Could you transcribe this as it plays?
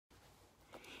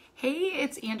Hey,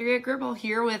 it's Andrea Gribble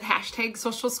here with hashtag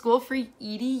Social School for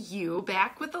EDU,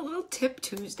 back with a little tip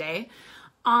Tuesday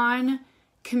on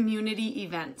community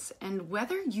events and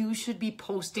whether you should be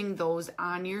posting those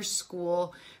on your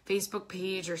school Facebook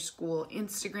page or school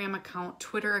Instagram account,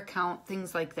 Twitter account,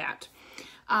 things like that.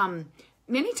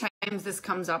 Many times this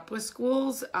comes up with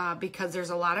schools because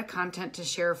there's a lot of content to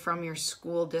share from your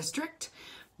school district,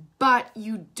 but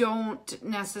you don't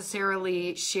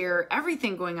necessarily share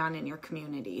everything going on in your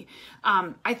community.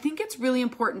 I think it's really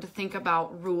important to think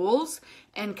about rules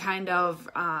and kind of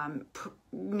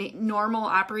normal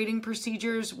operating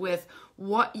procedures with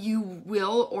what you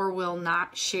will or will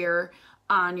not share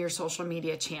on your social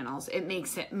media channels. It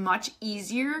makes it much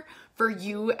easier for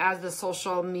you as the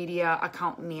social media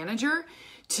account manager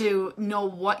to know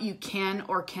what you can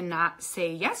or cannot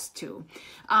say yes to.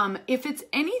 If it's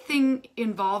anything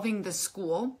involving the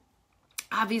school,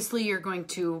 obviously you're going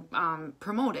to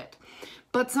promote it.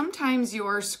 But sometimes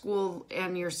your school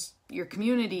and your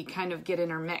community kind of get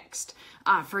intermixed.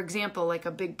 For example, like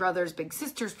a Big Brothers Big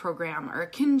Sisters program or a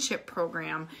kinship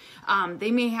program.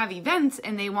 They may have events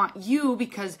and they want you,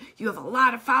 because you have a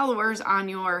lot of followers on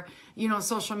your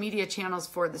social media channels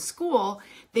for the school,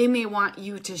 they may want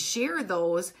you to share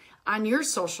those on your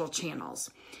social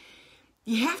channels.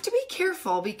 You have to be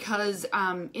careful because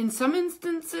in some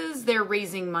instances they're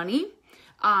raising money,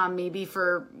 maybe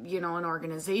for an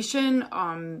organization,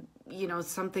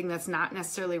 something that's not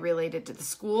necessarily related to the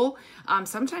school.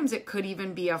 Sometimes it could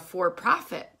even be a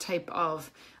for-profit type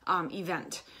of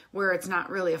event where it's not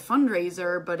really a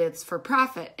fundraiser, but it's for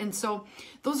profit. And so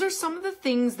those are some of the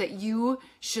things that you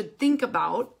should think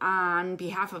about on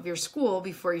behalf of your school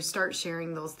before you start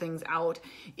sharing those things out,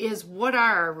 is what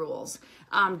are our rules?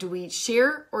 Do we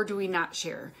share or do we not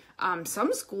share?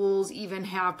 Some schools even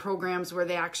have programs where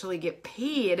they actually get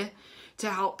paid to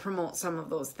help promote some of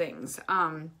those things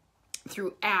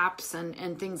through apps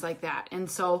and things like that. And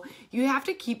so you have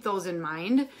to keep those in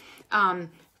mind.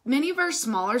 Many of our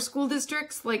smaller school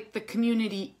districts, like the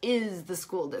community is the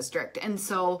school district. And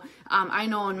so I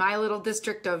know in my little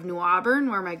district of New Auburn,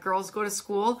 where my girls go to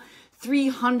school,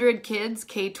 300 kids,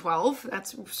 K-12,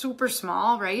 that's super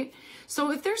small, right? So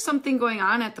if there's something going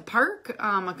on at the park,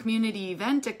 a community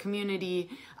event, a community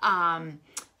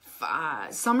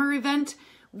summer event,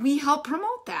 we help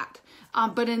promote that.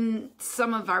 But in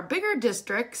some of our bigger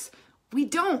districts, we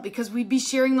don't, because we'd be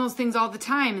sharing those things all the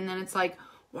time. And then it's like,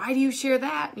 why do you share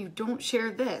that? You don't share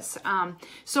this.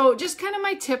 So just kind of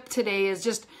my tip today is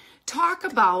just talk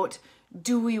about,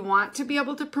 do we want to be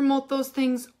able to promote those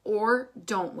things or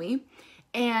don't we?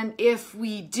 And if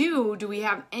we do we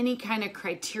have any kind of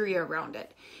criteria around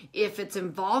it? If it's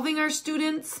involving our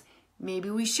students, maybe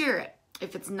we share it.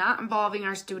 If it's not involving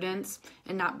our students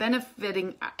and not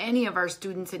benefiting any of our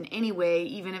students in any way,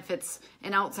 even if it's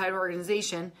an outside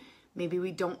organization, maybe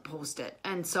we don't post it.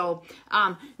 And so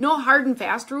no hard and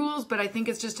fast rules, but I think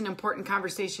it's just an important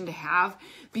conversation to have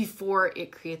before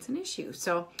it creates an issue.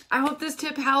 So I hope this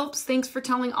tip helps. Thanks for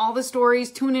telling all the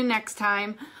stories. Tune in next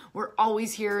time. We're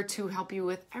always here to help you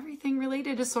with everything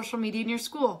related to social media in your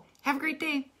school. Have a great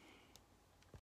day.